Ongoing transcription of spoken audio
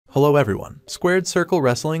Hello everyone, SquaredCircle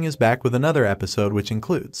Wrestling is back with another episode which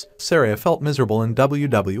includes Saraya felt miserable in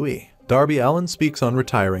WWE, Darby Allin speaks on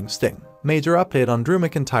retiring Sting, major update on Drew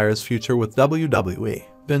McIntyre's future with WWE,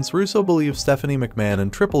 Vince Russo believes Stephanie McMahon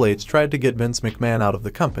and Triple H tried to get Vince McMahon out of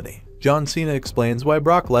the company, John Cena explains why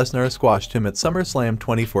Brock Lesnar squashed him at SummerSlam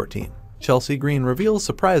 2014, Chelsea Green reveals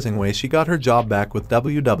surprising way she got her job back with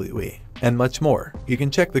WWE, and much more. You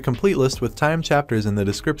can check the complete list with time chapters in the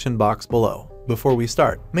description box below. Before we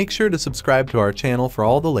start, make sure to subscribe to our channel for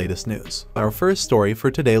all the latest news. Our first story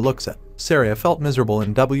for today looks at Saraya felt miserable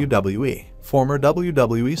in WWE. Former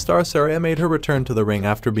WWE star Saraya made her return to the ring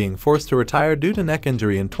after being forced to retire due to neck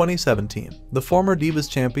injury in 2017. The former Divas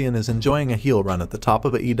champion is enjoying a heel run at the top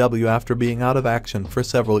of AEW after being out of action for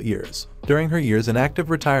several years. During her years in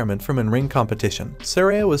active retirement from in-ring competition,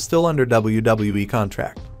 Saraya was still under WWE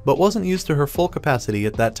contract, but wasn't used to her full capacity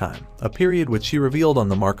at that time, a period which she revealed on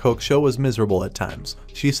the Mark Hoke show was miserable at times.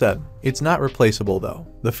 She said, "It's not replaceable though.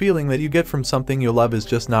 The feeling that you get from something you love is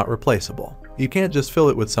just not replaceable. You can't just fill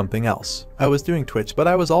it with something else. I was doing Twitch, but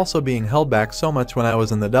I was also being held back so much when I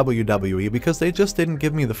was in the WWE because they just didn't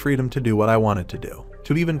give me the freedom to do what I wanted to do.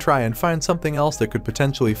 To even try and find something else that could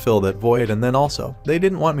potentially fill that void, and then also, they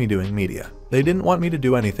didn't want me doing media. They didn't want me to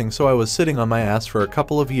do anything, so I was sitting on my ass for a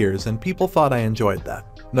couple of years and people thought I enjoyed that.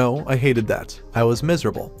 No, I hated that. I was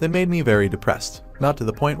miserable. It made me very depressed. Not to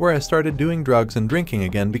the point where I started doing drugs and drinking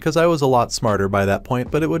again because I was a lot smarter by that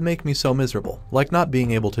point, but it would make me so miserable, like not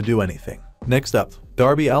being able to do anything." Next up,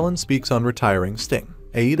 Darby Allin speaks on retiring Sting.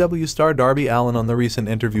 AEW star Darby Allin on the recent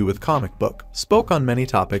interview with Comic Book spoke on many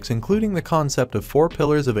topics including the concept of 4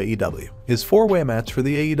 pillars of AEW, his 4-way match for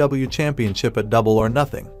the AEW Championship at Double or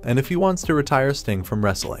Nothing, and if he wants to retire Sting from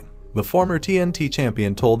wrestling. The former TNT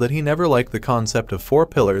champion told that he never liked the concept of 4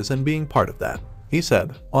 pillars and being part of that. He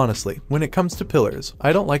said, "Honestly, when it comes to pillars,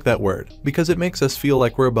 I don't like that word, because it makes us feel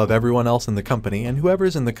like we're above everyone else in the company, and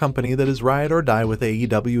whoever's in the company that is ride or die with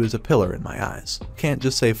AEW is a pillar in my eyes. Can't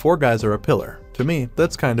just say 4 guys are a pillar. To me,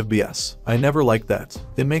 that's kind of BS. I never like that.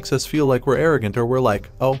 It makes us feel like we're arrogant or we're like,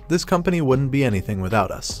 oh, this company wouldn't be anything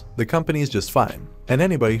without us. The company's just fine. And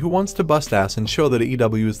anybody who wants to bust ass and show that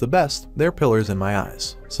AEW is the best, they're pillars in my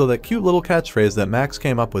eyes." So that cute little catchphrase that Max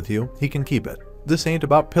came up with he can keep it. This ain't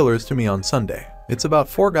about pillars to me on Sunday. It's about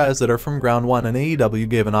 4 guys that are from ground one and AEW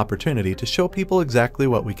gave an opportunity to show people exactly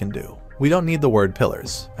what we can do. We don't need the word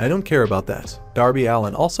pillars. I don't care about that. Darby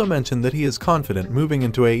Allin also mentioned that he is confident moving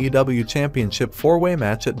into AEW Championship 4-way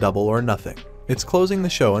match at Double or Nothing. It's closing the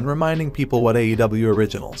show and reminding people what AEW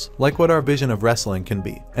originals, like what our vision of wrestling can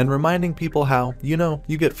be, and reminding people how,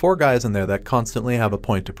 you get 4 guys in there that constantly have a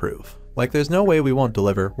point to prove. Like there's no way we won't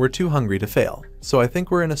deliver, we're too hungry to fail. So I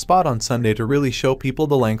think we're in a spot on Sunday to really show people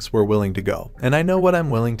the lengths we're willing to go, and I know what I'm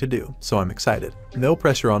willing to do, so I'm excited. No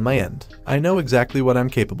pressure on my end. I know exactly what I'm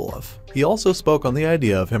capable of. He also spoke on the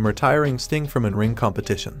idea of him retiring Sting from in-ring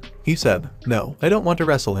competition. He said, "No, I don't want to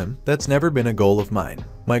wrestle him. That's never been a goal of mine.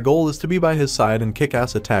 My goal is to be by his side and kick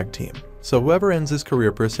ass a tag team. So whoever ends his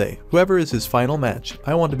career per se, whoever is his final match,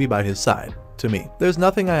 I want to be by his side. To me, there's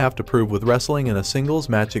nothing I have to prove with wrestling in a singles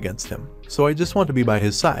match against him. So I just want to be by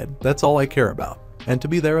his side, that's all I care about. And to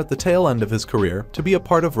be there at the tail end of his career, to be a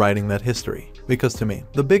part of writing that history. Because to me,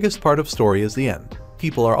 the biggest part of story is the end.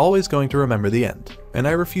 People are always going to remember the end. And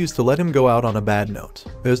I refuse to let him go out on a bad note.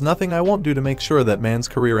 There's nothing I won't do to make sure that man's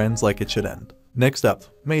career ends like it should end." Next up,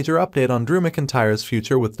 major update on Drew McIntyre's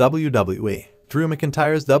future with WWE. Drew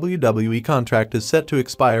McIntyre's WWE contract is set to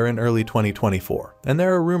expire in early 2024, and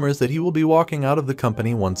there are rumors that he will be walking out of the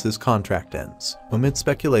company once his contract ends. Amid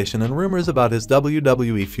speculation and rumors about his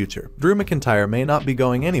WWE future, Drew McIntyre may not be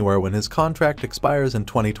going anywhere when his contract expires in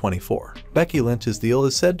 2024. Becky Lynch's deal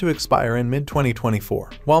is said to expire in mid-2024,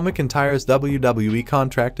 while McIntyre's WWE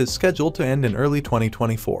contract is scheduled to end in early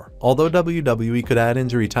 2024, although WWE could add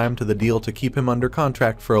injury time to the deal to keep him under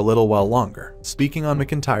contract for a little while longer. Speaking on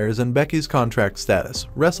McIntyre's and Becky's contract status,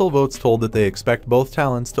 WrestleVotes told that they expect both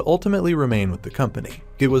talents to ultimately remain with the company.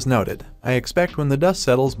 It was noted, "I expect when the dust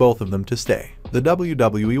settles both of them to stay. The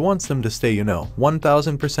WWE wants them to stay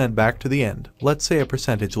 1000% back to the end, let's say a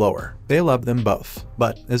percentage lower. They love them both.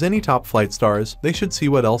 But, as any top flight stars, they should see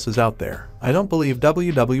what else is out there. I don't believe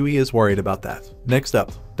WWE is worried about that." Next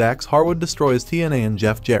up, Dax Harwood destroys TNA and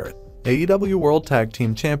Jeff Jarrett. AEW World Tag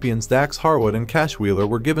Team Champions Dax Harwood and Cash Wheeler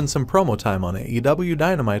were given some promo time on AEW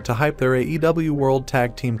Dynamite to hype their AEW World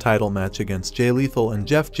Tag Team title match against Jay Lethal and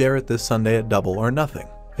Jeff Jarrett this Sunday at Double or Nothing.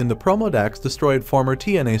 In the promo, Dax destroyed former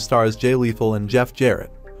TNA stars Jay Lethal and Jeff Jarrett,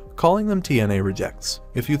 calling them TNA rejects.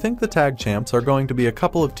 If you think the tag champs are going to be a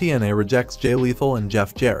couple of TNA rejects, Jay Lethal and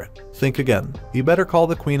Jeff Jarrett, think again. You better call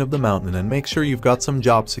the Queen of the Mountain and make sure you've got some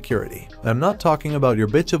job security. I'm not talking about your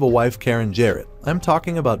bitch of a wife Karen Jarrett, I'm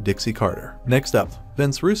talking about Dixie Carter. Next up,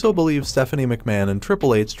 Vince Russo believes Stephanie McMahon and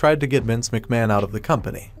Triple H tried to get Vince McMahon out of the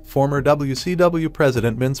company. Former WCW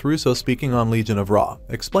President Vince Russo, speaking on Legion of Raw,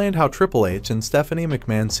 explained how Triple H and Stephanie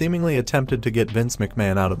McMahon seemingly attempted to get Vince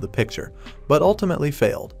McMahon out of the picture, but ultimately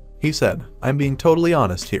failed. He said, "I'm being totally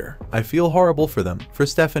honest here. I feel horrible for them, for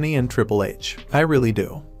Stephanie and Triple H. I really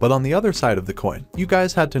do. But on the other side of the coin, you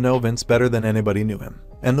guys had to know Vince better than anybody knew him.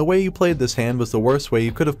 And the way you played this hand was the worst way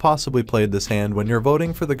you could have possibly played this hand when you're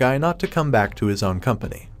voting for the guy not to come back to his own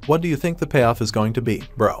company. What do you think the payoff is going to be,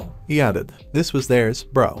 bro?" He added, "This was theirs,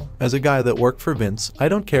 bro. As a guy that worked for Vince, I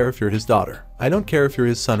don't care if you're his daughter. I don't care if you're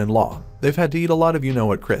his son-in-law. They've had to eat a lot of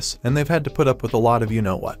you-know-what, Chris, and they've had to put up with a lot of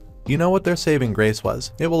you-know-what. You know what their saving grace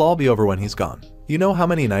was? It will all be over when he's gone. You know how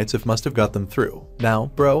many nights it must have got them through.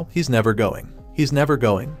 Now, bro, he's never going. He's never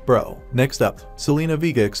going, bro." Next up, Zelina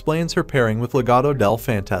Vega explains her pairing with Legado del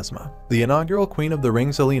Fantasma. The inaugural Queen of the Ring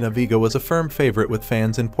Zelina Vega was a firm favorite with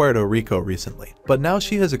fans in Puerto Rico recently, but now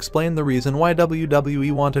she has explained the reason why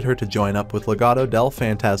WWE wanted her to join up with Legado del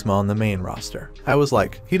Fantasma on the main roster. "I was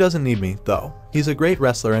like, he doesn't need me, though. He's a great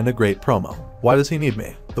wrestler and a great promo. Why does he need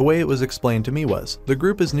me?" The way it was explained to me was, the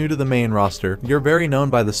group is new to the main roster, you're very known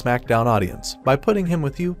by the SmackDown audience. By putting him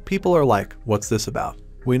with you, people are like, what's this about?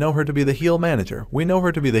 We know her to be the heel manager, we know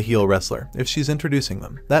her to be the heel wrestler. If she's introducing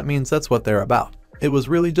them, that means that's what they're about. It was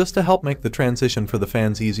really just to help make the transition for the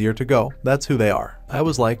fans easier to go, that's who they are. I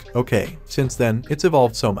was like, okay. Since then, it's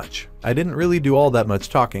evolved so much. I didn't really do all that much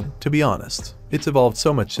talking, to be honest. It's evolved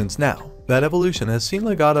so much since now. That evolution has seen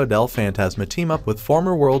Legado del Fantasma team up with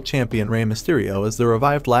former world champion Rey Mysterio as the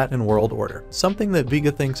revived Latin World Order, something that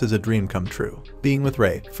Vega thinks is a dream come true. Being with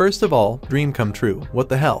Rey, first of all, dream come true, what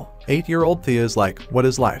the hell? 8-year-old Thea is like, what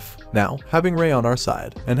is life? Now, having Rey on our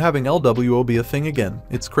side, and having LWO be a thing again,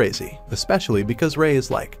 it's crazy. Especially because Rey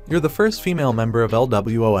is like, you're the first female member of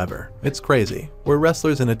LWO ever. It's crazy. We're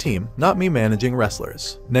wrestlers in a team, not me managing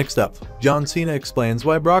wrestlers. Next up, John Cena explains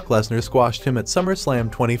why Brock Lesnar squashed him at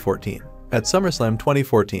SummerSlam 2014. At SummerSlam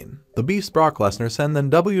 2014, the Beast Brock Lesnar sent then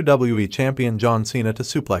WWE Champion John Cena to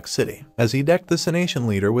Suplex City, as he decked the Cenation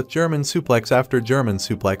leader with German suplex after German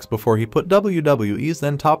suplex before he put WWE's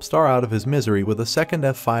then top star out of his misery with a second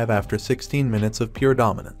F5 after 16 minutes of pure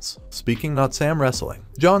dominance. Speaking not Sam Wrestling,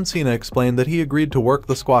 John Cena explained that he agreed to work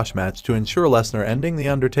the squash match to ensure Lesnar ending The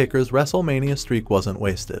Undertaker's WrestleMania streak wasn't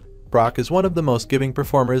wasted. Brock is one of the most giving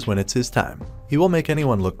performers when it's his time. He will make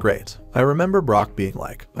anyone look great. I remember Brock being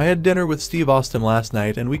like, I had dinner with Steve Austin last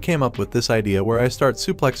night and we came up with this idea where I start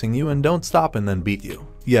suplexing you and don't stop and then beat you.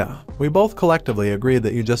 Yeah, we both collectively agreed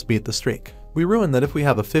that you just beat the streak. We ruined that if we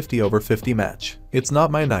have a 50-over-50 match. It's not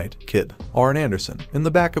my night, kid. Arn Anderson. In the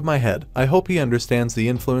back of my head, I hope he understands the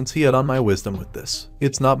influence he had on my wisdom with this.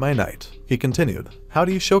 It's not my night. He continued. How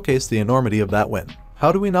do you showcase the enormity of that win?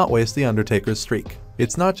 How do we not waste The Undertaker's streak?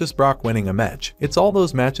 It's not just Brock winning a match, it's all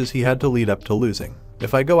those matches he had to lead up to losing.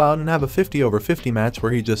 If I go out and have a 50-over-50 match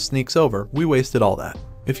where he just sneaks over, we wasted all that.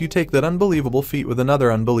 If you take that unbelievable feat with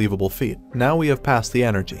another unbelievable feat, now we have passed the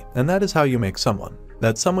energy, and that is how you make someone.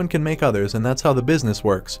 That someone can make others, and that's how the business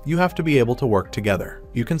works. You have to be able to work together.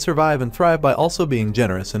 You can survive and thrive by also being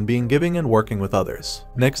generous and being giving and working with others.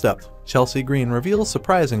 Next up, Chelsea Green reveals a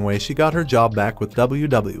surprising way she got her job back with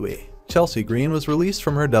WWE. Chelsea Green was released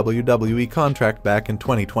from her WWE contract back in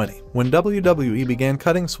 2020, when WWE began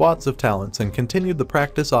cutting swaths of talents and continued the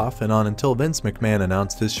practice off and on until Vince McMahon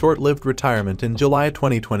announced his short-lived retirement in July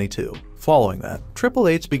 2022. Following that, Triple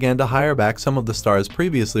H began to hire back some of the stars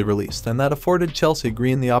previously released, and that afforded Chelsea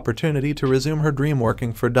Green the opportunity to resume her dream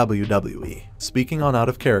working for WWE. Speaking on Out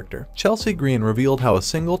of Character, Chelsea Green revealed how a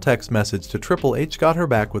single text message to Triple H got her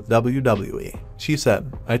back with WWE. She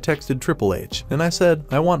said, I texted Triple H, and I said,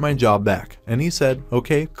 I want my job back. And he said,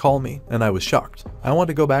 okay, call me, and I was shocked. I want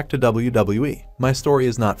to go back to WWE. My story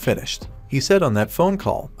is not finished. He said on that phone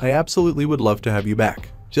call, I absolutely would love to have you back.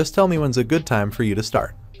 Just tell me when's a good time for you to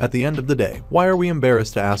start. At the end of the day, why are we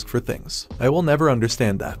embarrassed to ask for things? I will never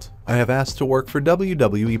understand that. I have asked to work for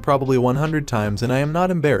WWE probably 100 times and I am not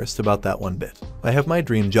embarrassed about that one bit. I have my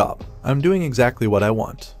dream job. I'm doing exactly what I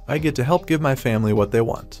want. I get to help give my family what they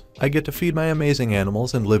want. I get to feed my amazing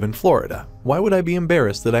animals and live in Florida. Why would I be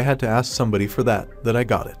embarrassed that I had to ask somebody for that I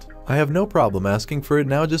got it? I have no problem asking for it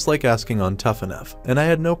now, just like asking on Tough Enough, and I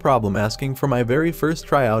had no problem asking for my very first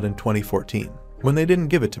tryout in 2014. When they didn't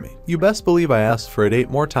give it to me, you best believe I asked for it 8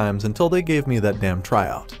 more times until they gave me that damn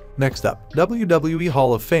tryout. Next up, WWE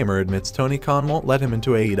Hall of Famer admits Tony Khan won't let him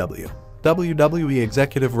into AEW. WWE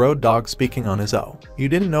executive Road Dogg speaking on his "Oh, You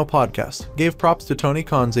Didn't Know" podcast gave props to Tony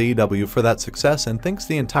Khan's AEW for that success and thinks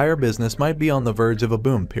the entire business might be on the verge of a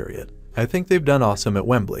boom period. "I think they've done awesome at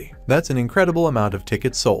Wembley. That's an incredible amount of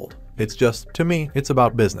tickets sold. It's just, to me, it's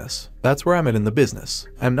about business. That's where I'm at in the business.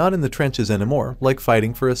 I'm not in the trenches anymore, like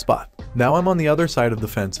fighting for a spot. Now I'm on the other side of the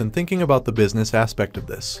fence and thinking about the business aspect of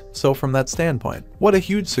this. So from that standpoint, what a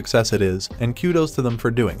huge success it is, and kudos to them for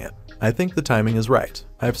doing it. I think the timing is right.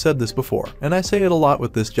 I've said this before, and I say it a lot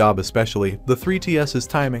with this job especially, the 3TS's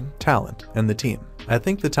timing, talent, and the team. I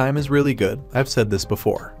think the time is really good. I've said this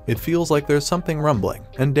before. It feels like there's something rumbling,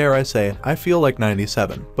 and dare I say, I feel like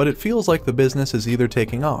 97, but it feels like the business is either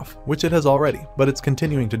taking off, which it has already, but it's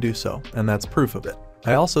continuing to do so, and that's proof of it.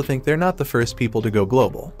 I also think they're not the first people to go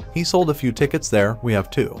global. He sold a few tickets there, we have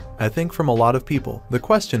too. I think from a lot of people, the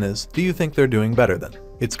question is, do you think they're doing better than?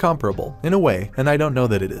 It's comparable, in a way, and I don't know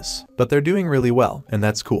that it is. But they're doing really well, and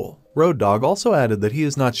that's cool. Road Dogg also added that he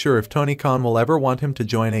is not sure if Tony Khan will ever want him to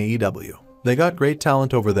join AEW. They got great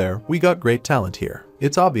talent over there, we got great talent here.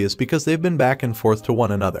 It's obvious because they've been back and forth to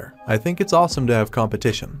one another. I think it's awesome to have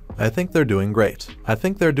competition. I think they're doing great. I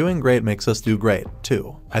think they're doing great makes us do great,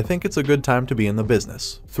 too. I think it's a good time to be in the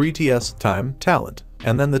business. 3TS, time, talent.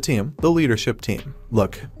 And then the team, the leadership team.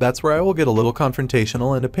 Look, that's where I will get a little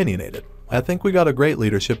confrontational and opinionated. I think we got a great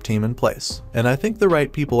leadership team in place. And I think the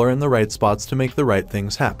right people are in the right spots to make the right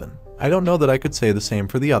things happen. I don't know that I could say the same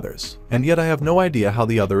for the others. And yet I have no idea how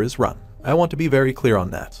the other is run. I want to be very clear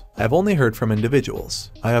on that. I've only heard from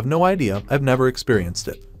individuals. I have no idea, I've never experienced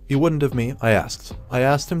it. He wouldn't have me, I asked. I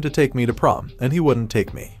asked him to take me to prom, and he wouldn't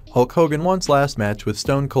take me. Hulk Hogan wants last match with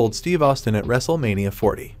Stone Cold Steve Austin at WrestleMania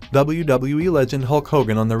 40. WWE legend Hulk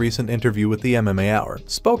Hogan on the recent interview with the MMA Hour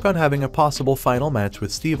spoke on having a possible final match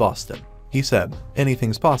with Steve Austin. He said,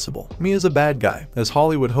 "Anything's possible. Me as a bad guy, as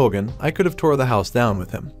Hollywood Hogan, I could have tore the house down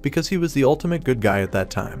with him, because he was the ultimate good guy at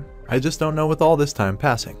that time. I just don't know with all this time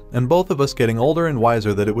passing, and both of us getting older and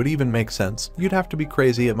wiser that it would even make sense. You'd have to be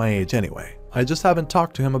crazy at my age anyway. I just haven't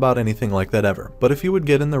talked to him about anything like that ever, but if he would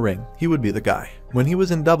get in the ring, he would be the guy." When he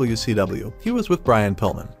was in WCW, he was with Brian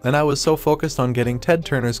Pillman, and I was so focused on getting Ted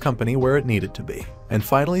Turner's company where it needed to be. And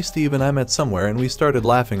finally Steve and I met somewhere and we started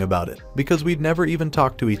laughing about it, because we'd never even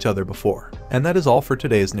talked to each other before. And that is all for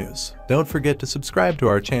today's news. Don't forget to subscribe to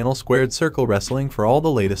our channel SquaredCircle Wrestling for all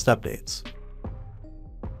the latest updates.